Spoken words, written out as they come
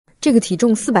这个体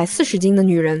重440斤的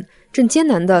女人正艰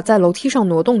难地在楼梯上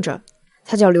挪动着。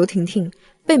她叫刘婷婷，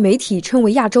被媒体称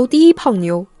为亚洲第一胖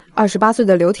妞。28岁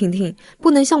的刘婷婷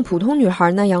不能像普通女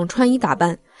孩那样穿衣打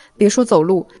扮，别说走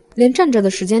路，连站着的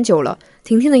时间久了，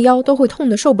婷婷的腰都会痛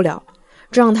得受不了，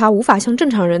这让她无法像正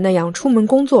常人那样出门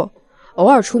工作。偶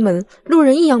尔出门，路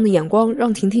人异样的眼光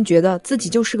让婷婷觉得自己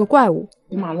就是个怪物。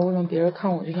马路上别人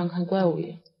看我就像看怪物一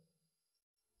样，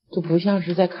就不像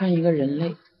是在看一个人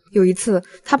类。有一次，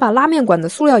她把拉面馆的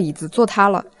塑料椅子坐塌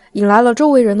了，引来了周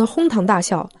围人的哄堂大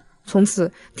笑。从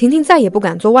此，婷婷再也不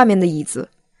敢坐外面的椅子。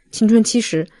青春期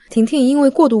时，婷婷因为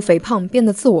过度肥胖变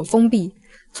得自我封闭，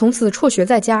从此辍学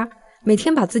在家，每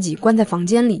天把自己关在房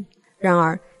间里。然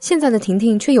而，现在的婷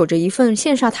婷却有着一份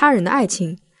羡煞他人的爱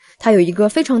情。她有一个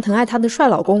非常疼爱她的帅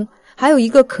老公，还有一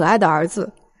个可爱的儿子。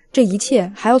这一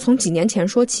切还要从几年前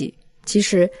说起。其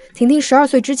实，婷婷12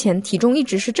岁之前体重一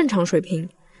直是正常水平。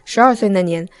12岁那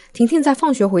年，婷婷在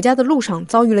放学回家的路上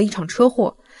遭遇了一场车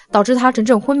祸，导致她整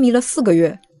整昏迷了4个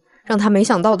月。让她没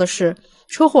想到的是，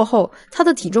车祸后她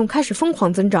的体重开始疯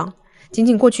狂增长。仅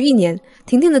仅过去1年，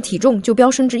婷婷的体重就飙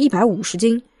升至150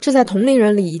斤，这在同龄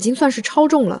人里已经算是超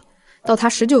重了。到她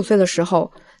19岁的时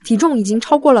候，体重已经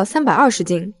超过了320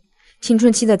斤。青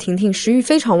春期的婷婷食欲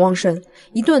非常旺盛，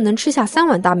一顿能吃下3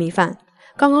碗大米饭。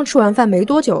刚刚吃完饭没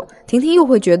多久，婷婷又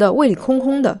会觉得胃里空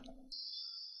空的。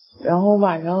然后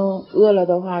晚上饿了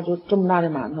的话，就这么大的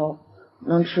馒头，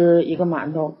能吃1个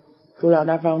馒头，煮2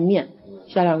袋方便面，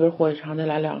下2根火腿肠，再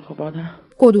来2个荷包蛋。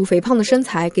过度肥胖的身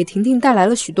材给婷婷带来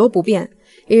了许多不便，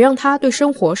也让她对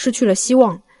生活失去了希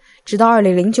望。直到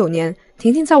2009年，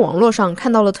婷婷在网络上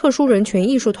看到了特殊人群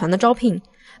艺术团的招聘，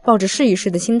抱着试一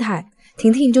试的心态，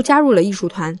婷婷就加入了艺术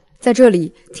团。在这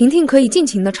里，婷婷可以尽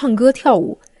情地唱歌跳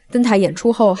舞，登台演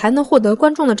出后还能获得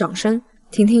观众的掌声。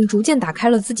婷婷逐渐打开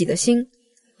了自己的心。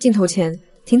镜头前，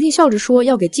婷婷笑着说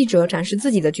要给记者展示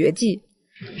自己的绝技。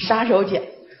杀手锏，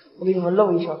我给你们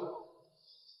露一手。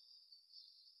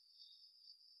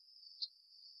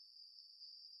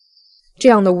这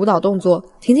样的舞蹈动作，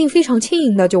婷婷非常轻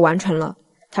盈的就完成了。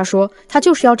她说她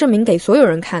就是要证明给所有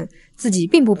人看，自己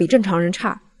并不比正常人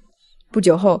差。不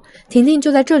久后，婷婷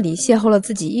就在这里邂逅了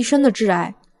自己一生的挚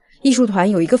爱。艺术团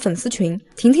有一个粉丝群，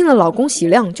婷婷的老公喜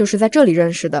亮就是在这里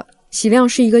认识的。喜亮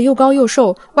是一个又高又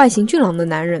瘦、外形俊朗的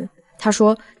男人。他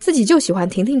说自己就喜欢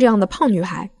婷婷这样的胖女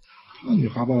孩。女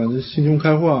孩吧，这心胸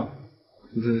开阔，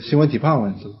就是喜欢体胖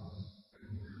了，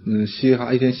嘻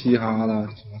哈一天嘻哈的，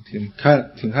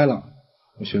挺开朗。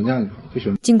我喜欢这样女孩，就喜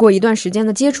欢。经过一段时间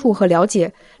的接触和了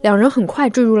解，两人很快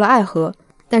坠入了爱河。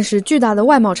但是巨大的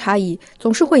外貌差异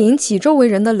总是会引起周围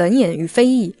人的冷眼与非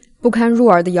议，不堪入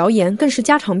耳的谣言更是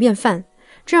家常便饭。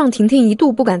这让婷婷一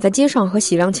度不敢在街上和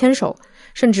喜亮牵手，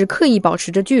甚至刻意保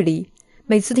持着距离。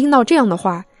每次听到这样的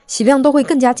话，喜亮都会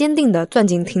更加坚定地攥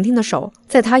紧婷婷的手。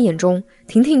在他眼中，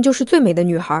婷婷就是最美的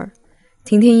女孩。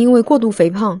婷婷因为过度肥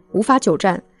胖无法久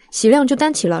站，喜亮就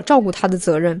担起了照顾她的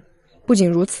责任。不仅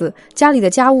如此，家里的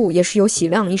家务也是由喜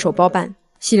亮一手包办。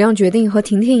喜亮决定和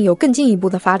婷婷有更进一步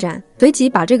的发展，随即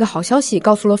把这个好消息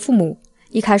告诉了父母。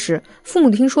一开始，父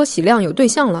母听说喜亮有对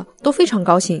象了，都非常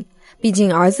高兴，毕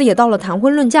竟儿子也到了谈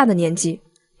婚论嫁的年纪。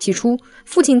起初，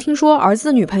父亲听说儿子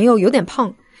的女朋友有点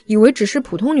胖，以为只是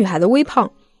普通女孩的微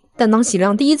胖。但当喜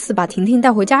亮第一次把婷婷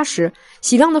带回家时，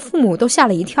喜亮的父母都吓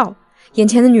了一跳，眼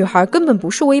前的女孩根本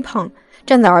不是微胖，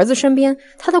站在儿子身边，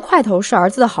她的块头是儿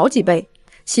子的好几倍。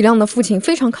喜亮的父亲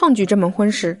非常抗拒这门婚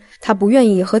事，他不愿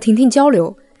意和婷婷交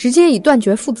流，直接以断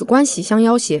绝父子关系相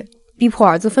要挟，逼迫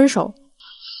儿子分手。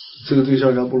这个对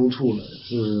象咱不能处了，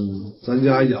咱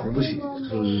家养不起，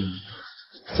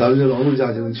咱们这劳动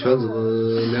家庭全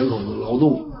指两口子劳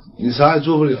动，你啥也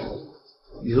做不了，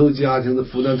以后家庭的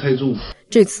负担太重。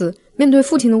这次面对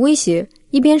父亲的威胁，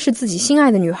一边是自己心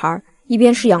爱的女孩，一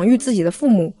边是养育自己的父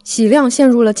母，喜亮陷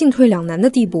入了进退两难的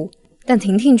地步。但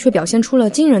婷婷却表现出了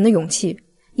惊人的勇气，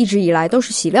一直以来都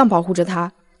是喜亮保护着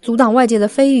她，阻挡外界的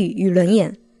非议与冷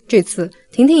眼。这次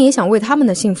婷婷也想为他们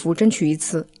的幸福争取一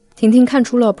次。婷婷看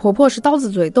出了婆婆是刀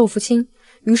子嘴豆腐心，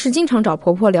于是经常找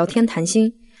婆婆聊天谈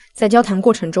心。在交谈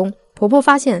过程中，婆婆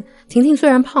发现婷婷虽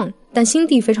然胖，但心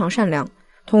地非常善良。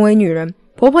同为女人，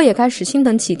婆婆也开始心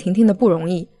疼起婷婷的不容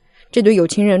易。这对有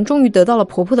情人终于得到了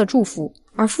婆婆的祝福，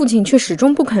而父亲却始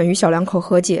终不肯与小两口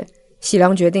和解。喜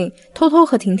亮决定偷偷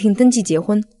和婷婷登记结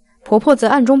婚，婆婆则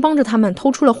暗中帮着他们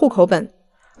偷出了户口本。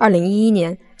2011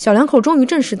年，小两口终于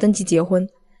正式登记结婚。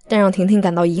但让婷婷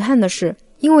感到遗憾的是，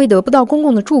因为得不到公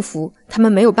公的祝福，他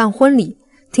们没有办婚礼，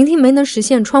婷婷没能实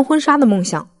现穿婚纱的梦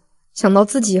想。想到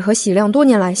自己和喜亮多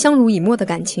年来相濡以沫的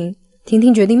感情，婷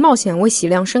婷决定冒险为喜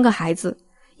亮生个孩子。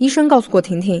医生告诉过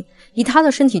婷婷，以她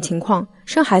的身体情况，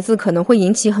生孩子可能会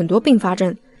引起很多并发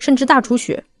症，甚至大出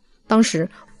血。当时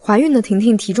怀孕的婷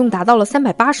婷体重达到了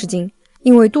380斤，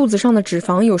因为肚子上的脂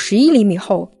肪有11厘米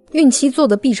厚，孕期做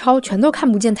的 B 超全都看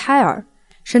不见胎儿。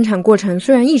生产过程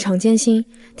虽然异常艰辛，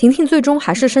婷婷最终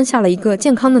还是生下了一个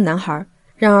健康的男孩。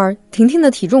然而婷婷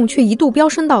的体重却一度飙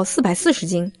升到440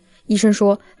斤，医生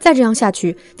说再这样下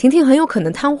去，婷婷很有可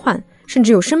能瘫痪，甚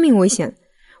至有生命危险。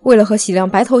为了和喜亮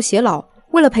白头偕老，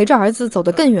为了陪着儿子走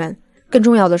得更远，更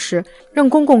重要的是让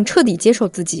公公彻底接受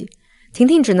自己，婷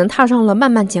婷只能踏上了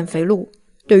漫漫减肥路。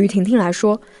对于婷婷来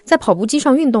说，在跑步机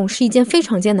上运动是一件非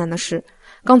常艰难的事。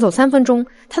刚走3分钟，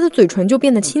她的嘴唇就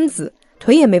变得青紫，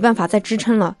腿也没办法再支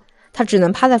撑了，她只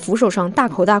能趴在扶手上大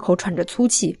口大口喘着粗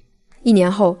气。1年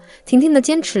后，婷婷的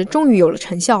坚持终于有了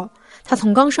成效，她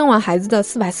从刚生完孩子的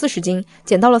440斤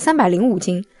减到了305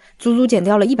斤，足足减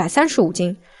掉了135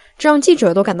斤，这让记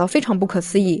者都感到非常不可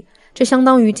思议，这相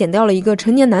当于减掉了一个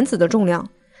成年男子的重量。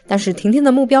但是婷婷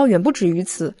的目标远不止于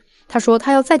此，她说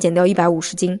她要再减掉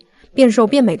150斤，变瘦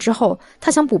变美之后，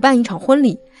她想补办一场婚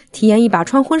礼，体验一把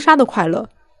穿婚纱的快乐。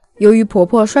由于婆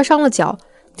婆摔伤了脚，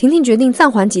婷婷决定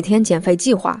暂缓几天减肥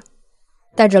计划，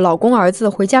带着老公儿子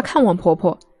回家看望婆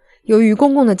婆。由于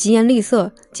公公的疾言厉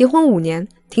色，结婚5年，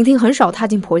婷婷很少踏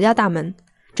进婆家大门，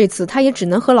这次她也只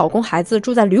能和老公孩子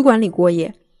住在旅馆里过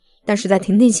夜。但是在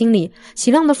婷婷心里，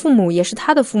喜亮的父母也是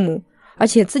她的父母，而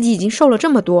且自己已经瘦了这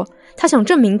么多，她想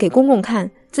证明给公公看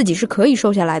自己是可以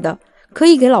瘦下来的，可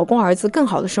以给老公儿子更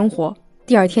好的生活。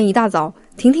第二天一大早，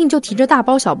婷婷就提着大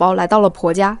包小包来到了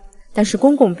婆家，但是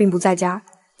公公并不在家。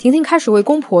婷婷开始为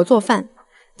公婆做饭，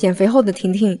减肥后的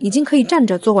婷婷已经可以站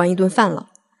着做完一顿饭了。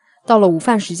到了午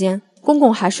饭时间，公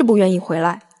公还是不愿意回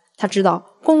来。她知道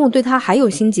公公对她还有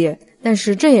心结，但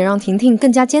是这也让婷婷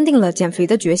更加坚定了减肥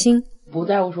的决心。不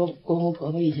在乎说公公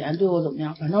婆婆以前对我怎么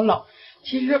样，反正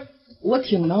其实我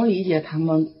挺能理解他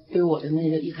们对我的那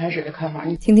个一开始的看法。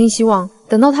婷婷希望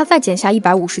等到她再减下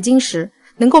150斤时，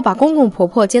能够把公公婆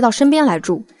婆接到身边来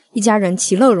住，一家人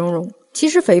其乐融融。其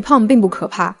实肥胖并不可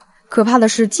怕，可怕的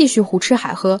是继续胡吃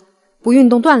海喝，不运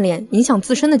动锻炼，影响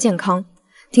自身的健康。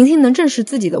婷婷能正视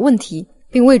自己的问题，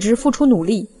并为之付出努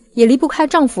力，也离不开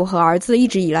丈夫和儿子一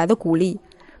直以来的鼓励。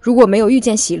如果没有遇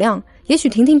见喜亮，也许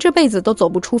婷婷这辈子都走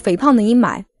不出肥胖的阴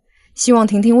霾。希望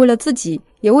婷婷为了自己，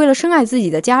也为了深爱自己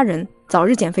的家人，早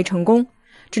日减肥成功。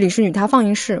这里是女她放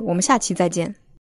映室，我们下期再见。